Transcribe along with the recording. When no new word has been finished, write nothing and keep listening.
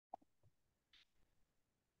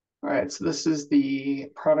All right, so this is the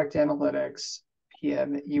product analytics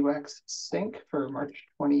PM UX sync for March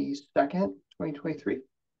 22nd, 2023.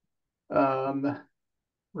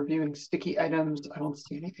 Reviewing sticky items. I don't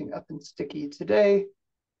see anything up in sticky today.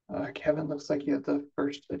 Kevin, looks like you have the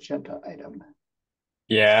first agenda item.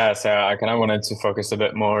 Yeah, so I kind of wanted to focus a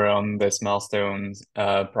bit more on this milestones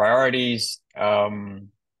priorities. I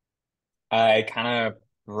kind of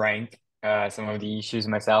rank some of the issues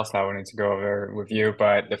myself, so I wanted to go over with you.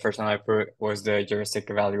 But the first one I put was the heuristic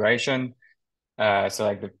evaluation. So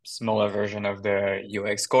like the smaller version of the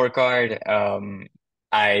UX scorecard.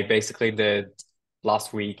 I basically did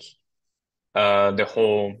last week the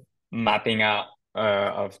whole mapping out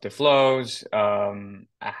of the flows. I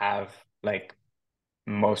have like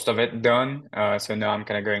most of it done. So now I'm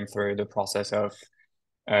kind of going through the process of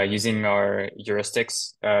using our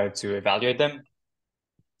heuristics to evaluate them.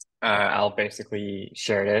 I'll basically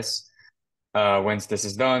share this. Once this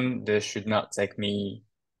is done, this should not take me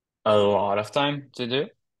a lot of time to do,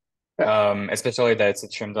 Okay. especially that it's a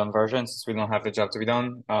trimmed down version since we don't have the job to be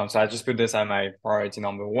done. So I just put this at my priority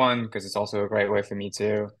number one because it's also a great way for me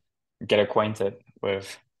to get acquainted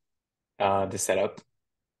with the setup.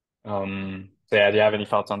 So yeah, do you have any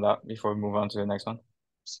thoughts on that before we move on to the next one?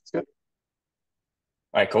 It's good.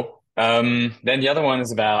 All right, cool. Then the other one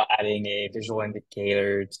is about adding a visual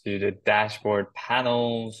indicator to the dashboard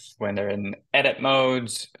panels when they're in edit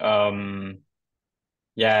mode.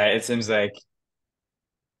 Yeah, it seems like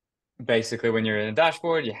basically when you're in a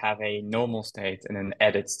dashboard, you have a normal state and an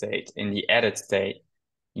edit state. In the edit state,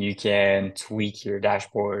 you can tweak your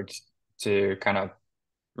dashboard to kind of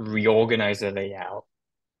reorganize the layout,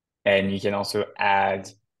 and you can also add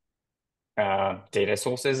data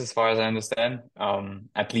sources, as far as I understand,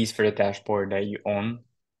 at least for the dashboard that you own.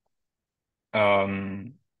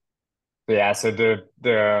 Um, But yeah, so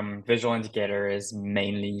the visual indicator is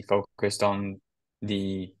mainly focused on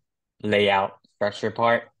the layout structure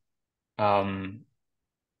part. Um,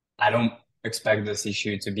 I don't expect this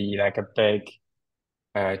issue to be like a big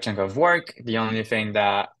chunk of work. The only thing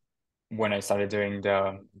that when I started doing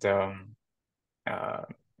the uh,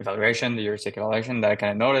 evaluation, the heuristic evaluation, that I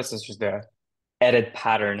kind of noticed is just the edit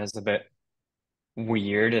pattern is a bit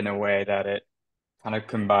weird in a way that it kind of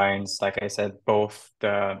combines, like I said, both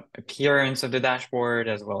the appearance of the dashboard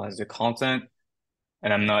as well as the content.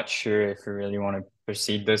 And I'm not sure if we really want to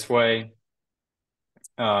proceed this way.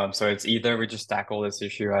 So it's either we just tackle this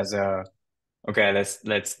issue as a okay,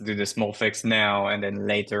 let's do the small fix now, and then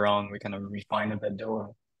later on we kind of refine a bit the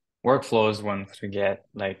workflows once we get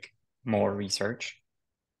like more research.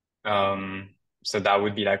 Um, so that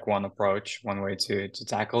would be like one approach, one way to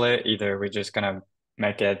tackle it. Either we just kind of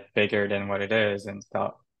make it bigger than what it is and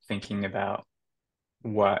start thinking about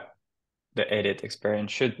what the edit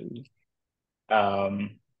experience should be.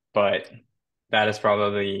 Um, but that is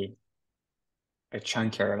probably a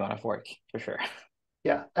chunkier amount of work for sure.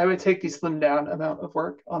 Yeah, I would take the slimmed down amount of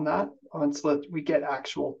work on that once we get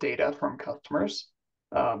actual data from customers,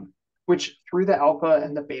 which through the alpha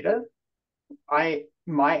and the beta,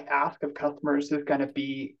 my ask of customers is going to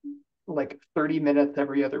be like 30 minutes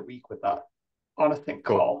every other week with us on a sync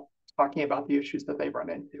Cool. call, talking about the issues that they run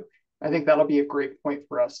into. I think that'll be a great point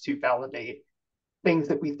for us to validate things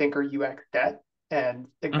that we think are UX debt and Mhm.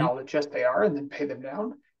 acknowledge yes they are and then pay them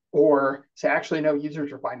down, or say actually no,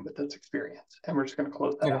 users are fine with this experience and we're just going to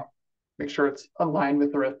close that Okay. out, make sure it's aligned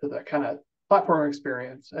with the rest of the kind of platform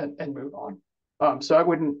experience and move on. So I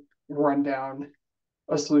wouldn't run down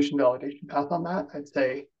a solution validation path on that. I'd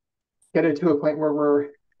say get it to a point where we're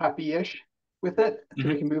happy-ish with it so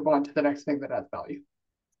we Hmm. can move on to the next thing that adds value.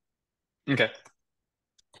 Okay.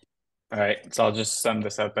 All right. So I'll just sum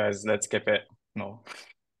this up as let's skip it. No,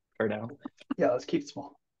 for now. Yeah, let's keep it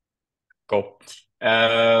small. Cool.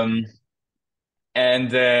 Um, and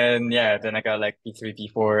then yeah, then I got like P3,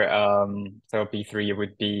 P4. So P3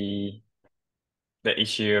 would be the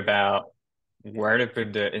issue about where to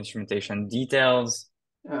put the instrumentation details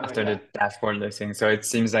after Yeah. the dashboard listing. So it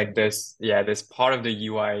seems like this part of the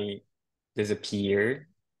UI disappear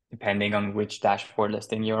depending on which dashboard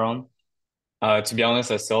listing you're on. To be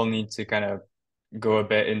honest, I still need to kind of go a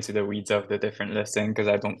bit into the weeds of the different listing because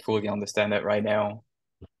I don't fully understand it right now.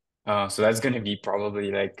 So that's going to be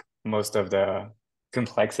probably like most of the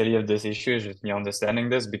complexity of this issue is just me understanding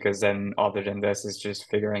this because then other than this is just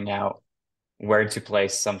figuring out where to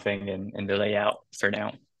place something in the layout for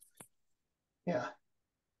now. Yeah.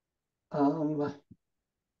 Um,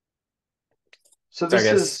 so So I this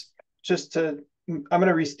guess, is just to, I'm going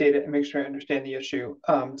to restate it and make sure I understand the issue.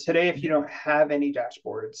 Today, if you don't have any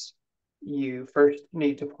dashboards, you first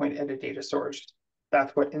need to point at a data source.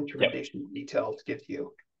 That's what yep. instrumentation details gives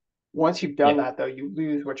you. Once you've done Yeah. that, though, you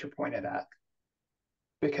lose what you're pointed at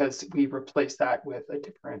because we replace that with a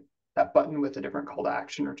different that button with a different call to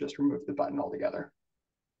action, or just remove the button altogether.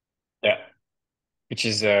 Yeah. Which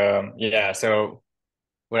is yeah, so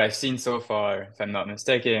what I've seen so far, if I'm not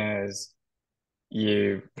mistaken, is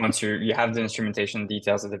you have the instrumentation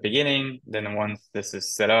details at the beginning, then once this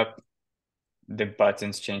is set up, the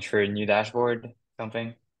buttons change for a new dashboard,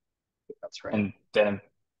 something, That's right.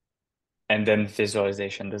 and then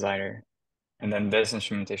visualization designer, and then this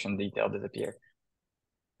instrumentation detail disappear.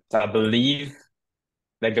 So I believe,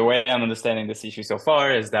 like the way I'm understanding this issue so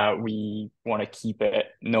far is that we want to keep it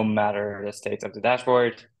no matter the state of the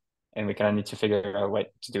dashboard, and we kind of need to figure out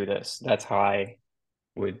what to do with this. That's how I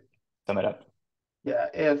would sum it up. Yeah.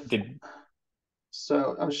 If Did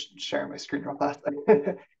so, I'm sharing my screen real fast.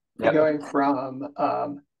 Yep. Going from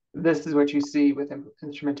this is what you see with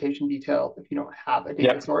instrumentation detail if you don't have a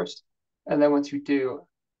data Yep. source, and then once you do,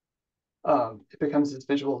 it becomes this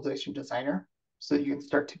visualization designer, so that you can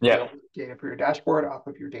start to Yep. build data for your dashboard off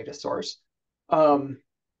of your data source. Um,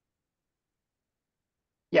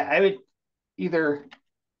 yeah, I would either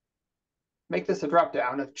make this a drop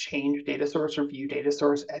down of change data source or view data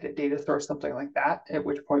source, edit data source, something like that, at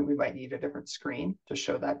which point we might need a different screen to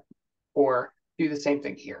show that, or do the same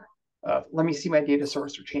thing here. Let me see my data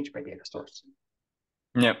source or change my data source.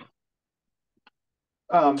 Yep.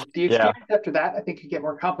 The Yeah. experience after that, I think, could get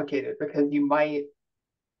more complicated because you might,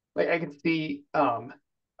 like, I can see,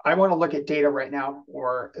 I want to look at data right now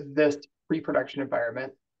for this pre-production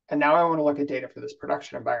environment, and now I want to look at data for this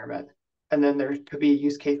production environment. And then there could be a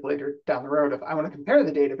use case later down the road of I want to compare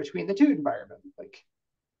the data between the two environments. Like,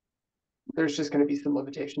 there's just going to be some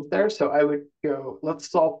limitations there. So I would go, let's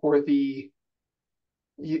solve for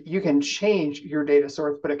you can change your data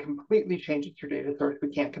source, but it completely changes your data source. We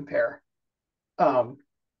can't compare. Um,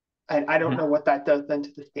 and I don't know Mhm. what that does then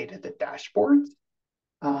to the state of the dashboards.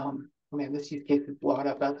 Man, this use case is blowing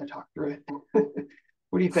up as I talk through it.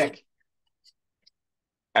 What do you think?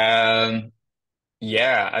 Um,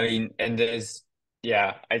 yeah, I mean, and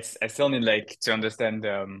yeah, I still need like to understand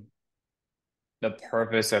the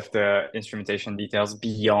purpose of the instrumentation details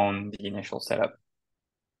beyond the initial setup.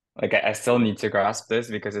 Like I still need to grasp this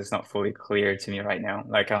because it's not fully clear to me right now.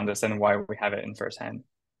 Like I understand why we have it in first hand,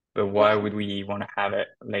 but why Yeah, would we want to have it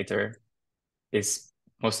later is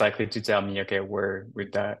most likely to tell me, okay, where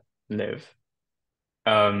would that live?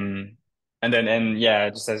 Um, and yeah,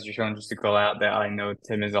 just as you're showing, just to call out that I know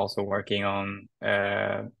Tim is also working on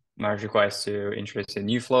merge request to introduce a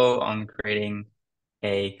new flow on creating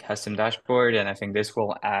a custom dashboard, and I think this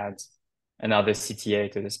will add another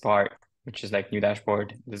CTA to this part, which is like new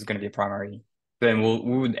dashboard. This is going to be a primary. Then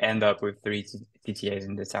we would end up with three CTAs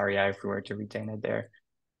in this area if we were to retain it there.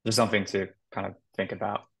 There's something to kind of think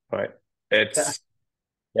about, but yeah. it's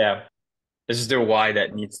yeah. It's just the why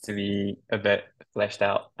that needs to be a bit fleshed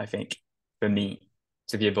out, I think, for me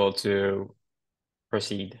to be able to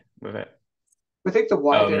proceed with it. I think the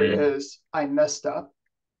why there Um, is I messed up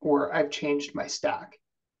or I've changed my stack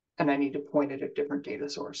and I need to point at a different data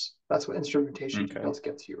source. That's what instrumentation okay. details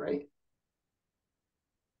gets you, right?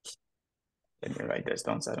 Let me write this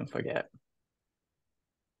down so I don't forget.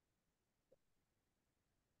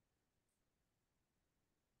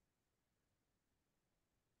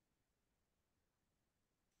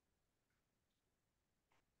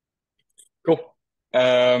 Cool.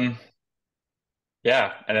 Um,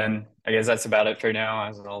 yeah, and then I guess that's about it for now,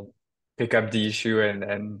 as I'll pick up the issue and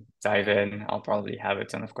then dive in. I'll probably have a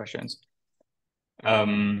ton of questions.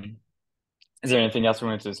 Um, is there anything else we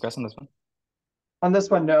wanted to discuss on this one? On this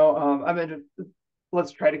one, no.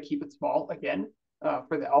 Let's try to keep it small again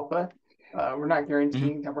for the alpha. We're not Hmm.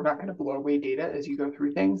 guaranteeing that we're not going to blow away data as you go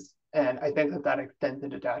through things. And I think that that extends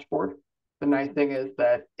into dashboard. The nice thing is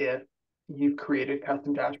that if you've created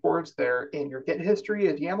custom dashboards, they're in your Git history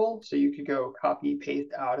as YAML. So you could go copy,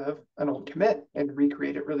 paste out of an old commit and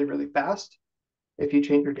recreate it really, really fast if you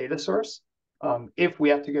change your data source. If we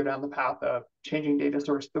have to go down the path of changing data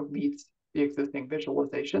source deletes the existing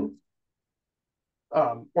visualization,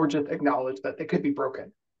 or just acknowledge that they could be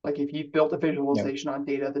broken. Like if you built a Yeah. visualization on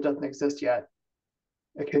data that doesn't exist yet,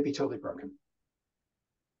 it could be totally broken.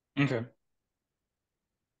 Okay.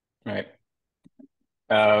 Right.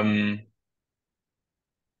 Um,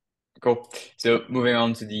 cool. So moving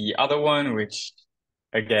on to the other one, which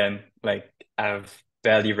again, like I've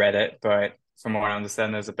barely read it, but from what I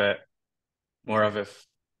understand, there's a bit more of a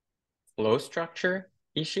flow structure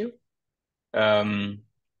issue. Um,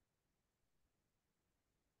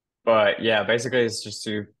 but yeah, basically it's just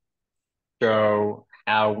to show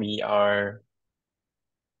how we are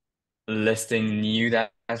listing new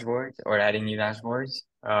dashboards or adding new dashboards.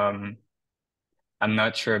 I'm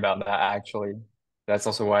not sure about that actually. That's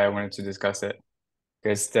also why I wanted to discuss it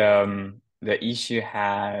because the issue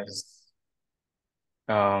has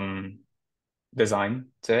um, design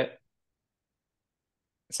to it.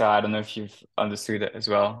 So I don't know if you've understood it as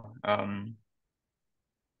well.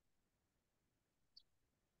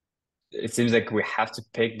 It seems like we have to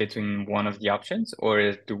pick between one of the options,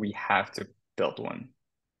 or do we have to build one?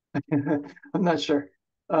 I'm not sure.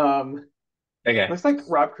 Um, Okay. looks like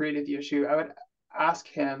Rob created the issue. I would ask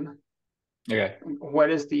him Okay. what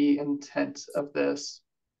is the intent of this?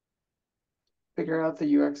 Figure out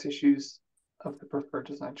the UX issues of the preferred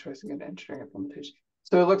design choice and get engineering implementation.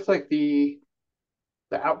 So it looks like the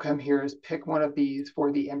outcome here is pick one of these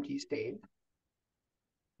for the empty state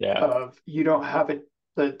Yeah. of you don't have it,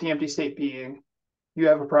 the empty state being you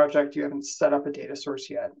have a project, you haven't set up a data source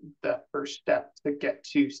yet. The first step to get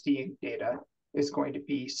to seeing data is going to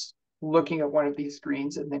be looking at one of these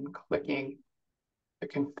screens and then clicking the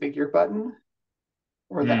configure button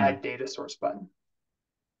or the add Hmm. data source button.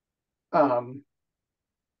 Um,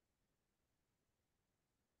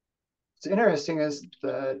 what's interesting is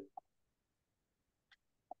the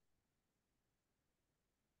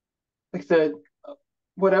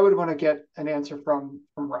what I would want to get an answer from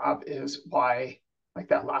Rob is why like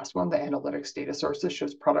that last one, the analytics data sources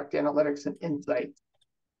shows product analytics and insights,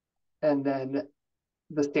 and then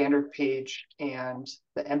the standard page and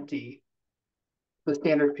the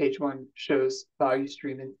standard page one shows value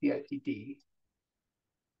stream and CICD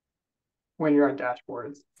when you're on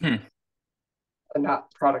dashboards Hmm. and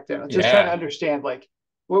not product analytics. Just trying to Yeah. understand like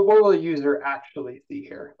what will a user actually see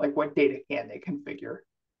here? Like what data can they configure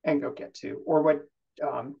and go get to, or what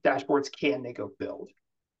dashboards can they go build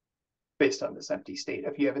based on this empty state?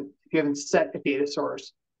 If you haven't set a data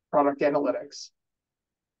source, product analytics,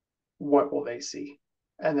 what will they see?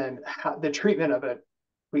 And then the treatment of it,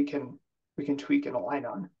 we can tweak and align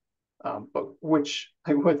on. But which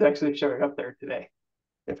like what's actually showing up there today?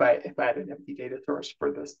 If I had an empty data source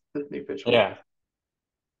for this new visual, Yeah.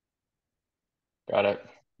 Got it.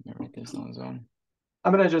 Write this on its own.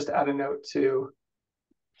 I'm gonna just add a note to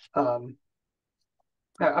um,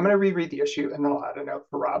 I'm gonna reread the issue and then I'll add a note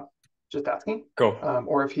for Rob, just asking. Cool.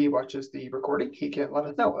 Or if he watches the recording, he can let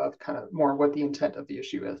us know of kind of more what the intent of the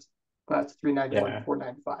issue is. That's Yeah.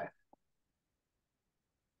 391,495.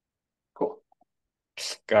 Cool.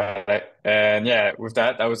 Got it. And yeah, with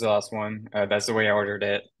that, that was the last one. That's the way I ordered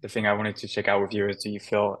it. The thing I wanted to check out with you is, do you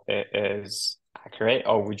feel it is accurate,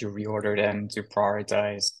 or would you reorder them to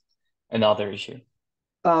prioritize another issue?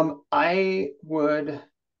 Um, I would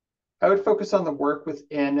I would focus on the work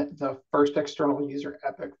within the first external user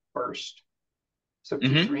epic first. So Hmm.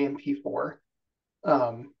 P3 and P4.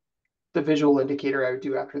 Um, the visual indicator I would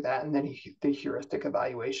do after that, and then the heuristic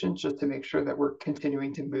evaluations just to make sure that we're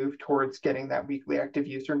continuing to move towards getting that weekly active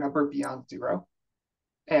user number beyond 0.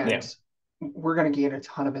 And Yeah. we're going to gain a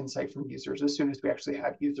ton of insight from users as soon as we actually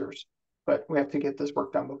have users. But we have to get this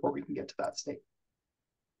work done before we can get to that state.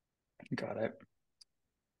 Got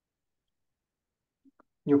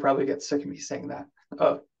You'll probably get sick of me saying that.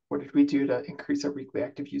 What did we do to increase our weekly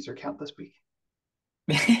active user count this week?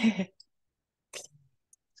 it.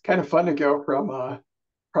 It's kind of fun to go from a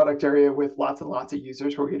product area with lots and lots of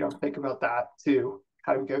users where we don't think about that to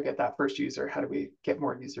how do we go get that first user? How do we get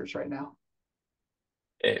more users right now?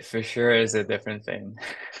 It for sure is a different thing.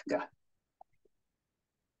 Yeah,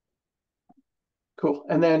 cool.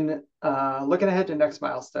 And then looking ahead to next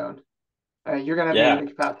milestone, you're going to have Yeah.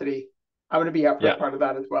 limited capacity. I'm going to be out for a Yeah. part of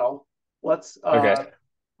that as well. Let's Okay.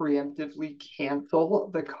 preemptively cancel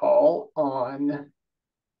the call on,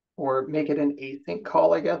 or make it an async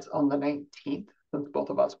call, I guess, on the 19th, since both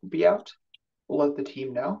of us will be out. We'll let the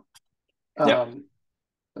team know. Yeah. Um,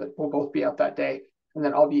 but we'll both be out that day. And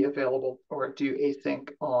then I'll be available or do async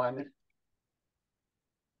on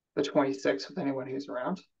the 26th with anyone who's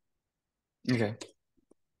around. Okay.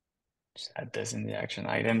 Just add this in the action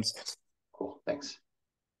items. Cool. Thanks.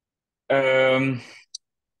 Um,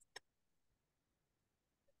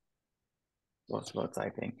 what's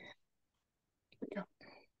typing? There you go.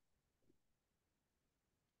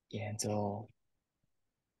 Yeah, until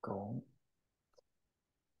goal.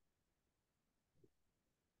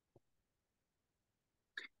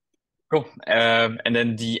 Cool. And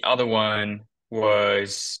then the other one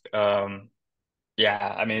was,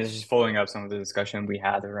 yeah, I mean, it's just following up some of the discussion we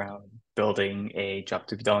had around building a job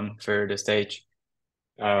to be done for the stage.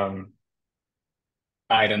 Um,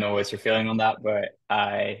 I don't know what's your feeling on that, but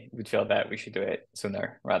I would feel that we should do it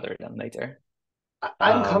sooner rather than later.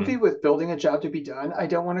 I'm comfy Um, with building a job to be done. I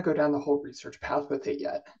don't want to go down the whole research path with it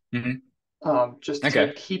yet. mhm. just to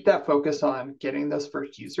Okay. keep that focus on getting those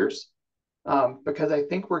first users. Because I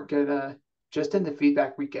think we're gonna, just in the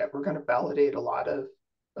feedback we get, we're gonna validate a lot of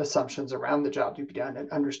assumptions around the job to be done and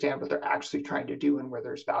understand what they're actually trying to do and where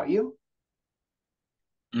there's value.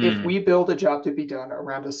 If Mm. we build a job to be done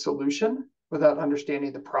around a solution without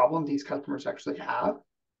understanding the problem these customers actually have,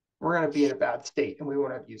 we're going to be in a bad state and we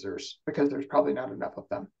won't have users because there's probably not enough of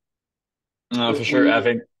them. No, for If sure. I we,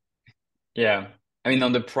 think, yeah. I mean,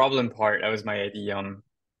 on the problem part, that was my idea on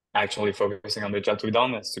actually focusing on the job to be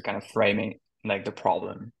done is to kind of framing like the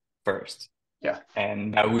problem first. yeah,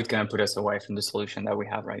 And that would kind of put us away from the solution that we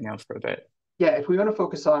have right now for a bit. yeah, if we want to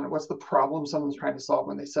focus on what's the problem someone's trying to solve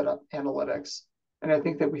when they set up analytics, and I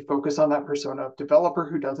think that we focus on that persona of developer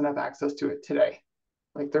who doesn't have access to it today,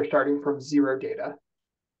 like they're starting from zero data.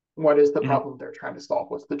 What is the Mhm. problem they're trying to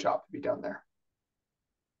solve? What's the job to be done there?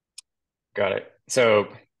 Got it. So,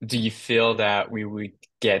 do you feel that we would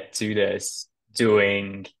get to this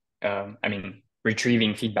doing, I mean,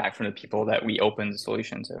 retrieving feedback from the people that we open the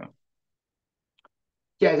solution to?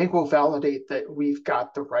 Yeah, I think we'll validate that we've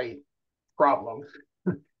got the right problem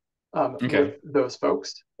with Okay. those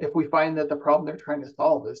folks. If we find that the problem they're trying to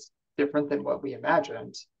solve is different than what we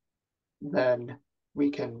imagined, then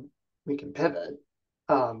we can we can pivot.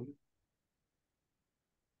 Um,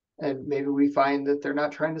 and maybe we find that they're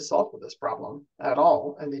not trying to solve this problem at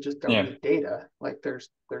all, and they just don't Yeah. need data. Like there's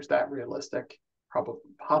that realistic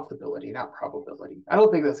possibility, not probability. I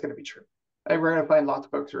don't think that's going to be true. I think we're going to find lots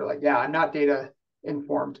of folks who are like, yeah, I'm not data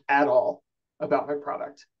informed at all about my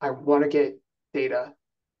product. I want to get data,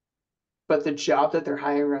 but the job that they're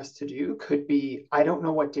hiring us to do could be, I don't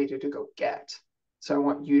know what data to go get. So I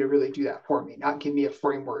want you to really do that for me, not give me a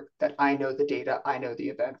framework that I know the data, I know the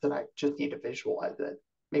events, and I just need to visualize it.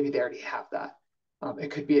 Maybe they already have that.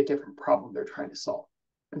 It could be a different problem they're trying to solve.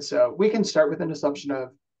 And so we can start with an assumption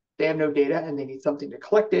of they have no data and they need something to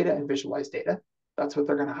collect data and visualize data. That's what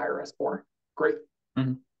they're going to hire us for. Great.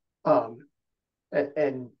 Mhm. Um,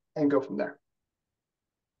 and go from there.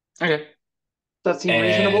 Okay. Does that seem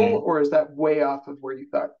reasonable, And or is that way off of where you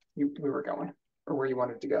thought we were going or where you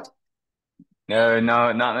wanted to go? no,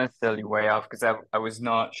 no, not necessarily way off because I was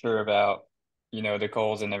not sure about, the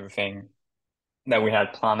calls and everything that we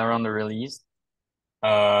had planned around the release.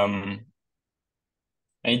 Um,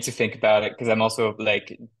 I need to think about it because I'm also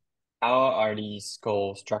like, how are these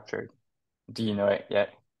calls structured? Do you know it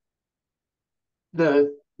yet?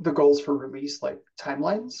 The goals for release, like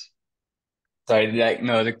timelines. Sorry, like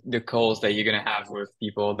no, the calls that you're gonna have with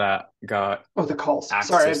people that got Oh, the calls. access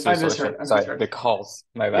Sorry, to I the solution. misheard. I Sorry, misheard. the calls.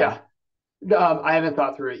 My Yeah, bad. I haven't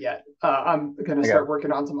thought through it yet. I'm gonna Okay. start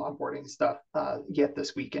working on some onboarding stuff yet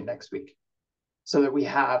this week and next week, so that we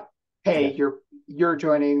have, hey, Okay. you're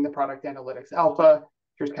joining the product analytics alpha.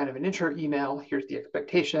 Here's kind of an intro email. Here's the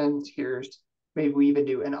expectations. Here's maybe we even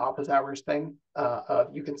do an office hours thing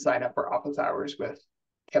of you can sign up for office hours with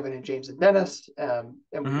Kevin and James and Dennis, and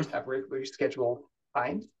we just Hmm. have regularly scheduled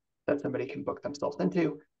times that somebody can book themselves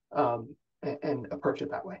into and approach it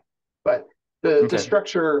that way. But the Okay.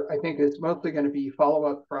 structure I think is mostly going to be follow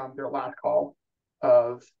up from their last call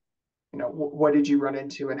of what did you run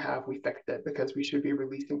into and have we fixed it, because we should be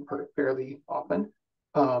releasing fairly often.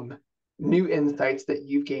 um, New insights that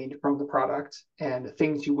you've gained from the product and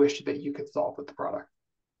things you wish that you could solve with the product.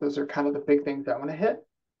 Those are kind of the big things I want to hit.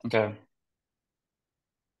 Okay.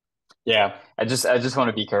 Yeah. I just want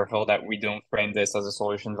to be careful that we don't frame this as a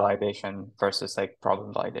solution validation versus like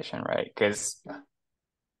problem validation, right? Because Yeah,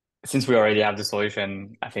 since we already have the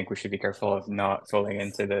solution, I think we should be careful of not falling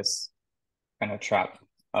into this kind of trap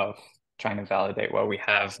of trying to validate what we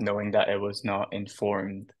have, knowing that it was not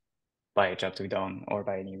informed by a job to be done or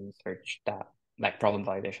by any research that like problem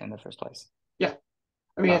validation in the first place. yeah.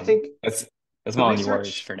 I mean, I think That's the my only worries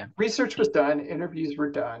research for now. research was done, interviews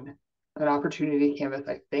were done, an opportunity canvas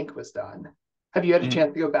I think was done. Have you had a Mhm.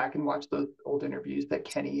 chance to go back and watch those old interviews that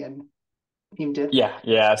Kenny and team did? Yeah,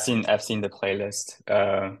 yeah, I've seen the playlist.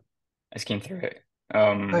 I skimmed through it.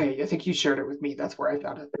 Oh yeah, I think you shared it with me. That's where I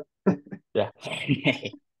found it. Yeah.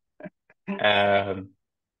 Um,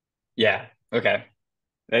 yeah, okay.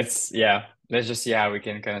 Let's just see how we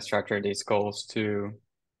can kind of structure these goals to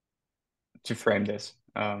frame this.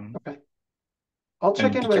 Okay, I'll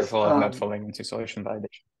check And in be with careful of not falling into solution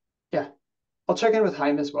validation. yeah, I'll check in with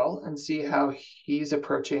Haim as well and see how he's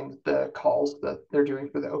approaching the calls that they're doing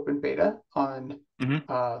for the open beta on Hmm.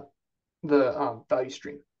 uh, the value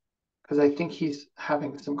stream, because I think he's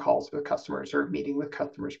having some calls with customers or meeting with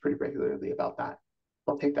customers pretty regularly about that.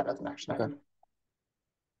 I'll take that as an action Okay, item.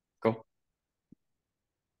 cool.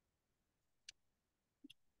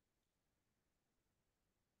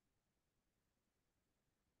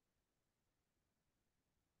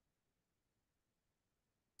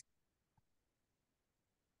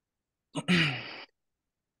 We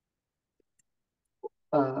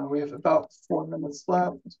have about 4 minutes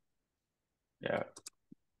left. Yeah.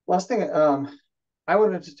 Last thing I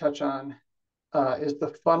wanted to touch on is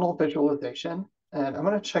the funnel visualization. And I'm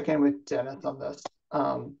going to check in with Dennis on this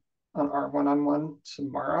on our one-on-one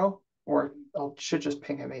tomorrow, or I should just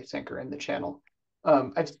ping him async or in the channel.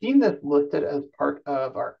 I've seen this listed as part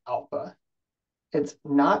of our alpha. It's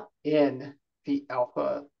not in the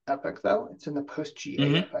alpha epic though. It's in the post GA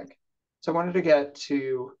Hmm. epic. So I wanted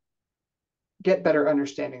to get better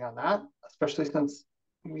understanding on that, especially since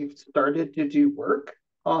we've started to do work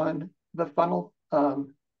on the funnel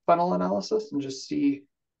analysis and just see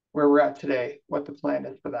where we're at today, what the plan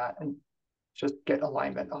is for that, and just get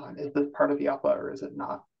alignment on is this part of the alpha or is it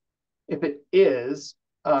not? If it is,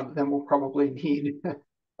 then we'll probably need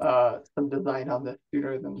some design on this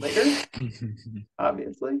sooner than later,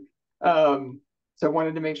 obviously. So I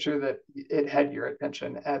wanted to make sure that it had your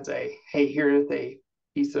attention as a, hey, here is a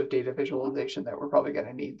piece of data visualization that we're probably going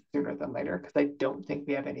to need sooner than later, because I don't think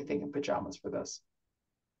we have anything in pajamas for this.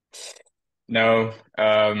 No,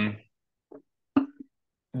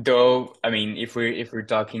 though, I mean, if we're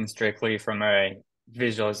talking strictly from a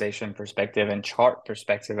visualization perspective and chart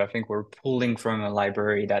perspective, I think we're pulling from a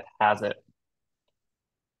library that has it.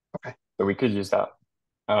 Okay, So we could use that.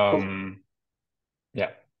 cool.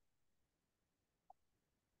 Yeah.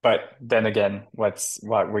 But then again, what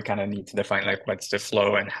we kind of need to define, like what's the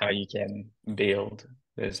flow and how you can build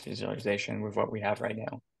this visualization with what we have right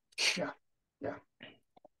now. Yeah, yeah.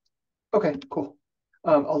 Okay, cool.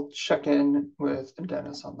 I'll check in with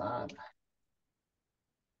Dennis on that.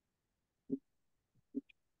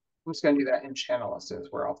 I'm just going to do that in channel as soon as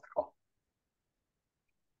we're off the call.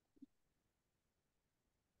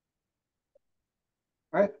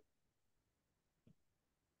 All right.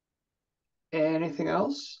 Anything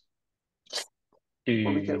else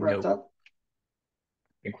before we get wrapped No, up?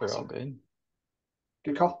 I think we're all Awesome. good.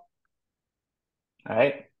 Good call. All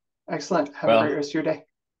right. Excellent. Have a great Well, rest of your day.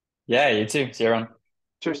 yeah, you too. See you around.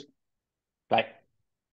 Cheers. Bye.